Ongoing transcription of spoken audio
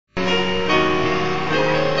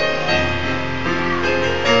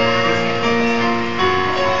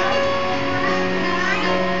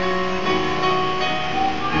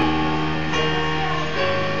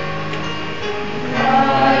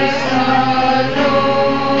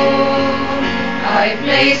I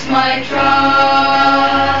place my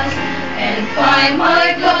trust and find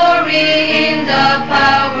my glory in the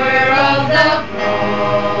power of the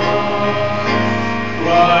cross.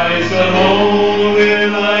 Christ alone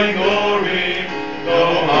will I glory,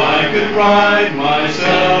 though I could pride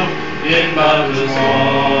myself in boundless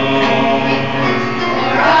wrongs.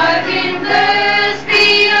 For I've been blessed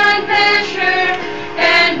beyond measure,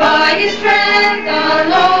 and by His strength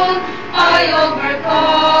alone I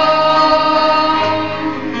overcome.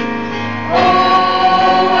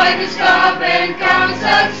 Oh, I could stop and count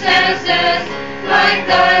successes like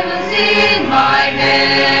diamonds in my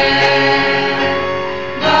hand,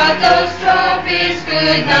 but those trophies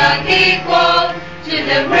could not equal to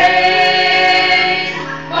the grace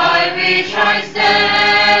by which I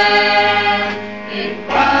stand. In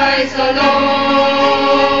Christ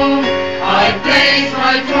alone I place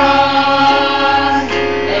my trust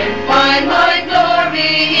and find my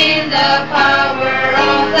glory in the power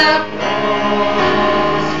of the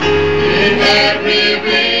cross. In every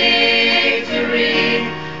victory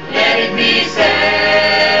let it be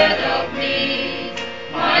said of me,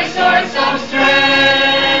 my source of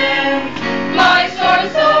strength, my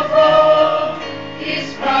source of hope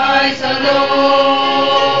is Christ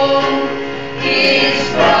alone, is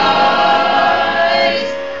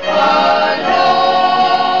Christ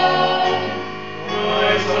alone.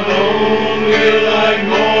 Christ alone will I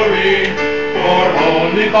glory, for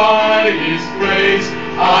only by His grace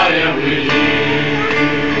I am redeemed.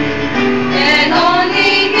 And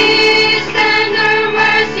only His tender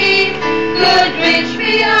mercy could reach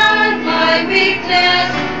beyond my weakness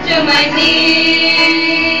to my need.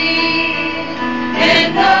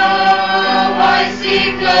 And now I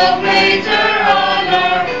seek the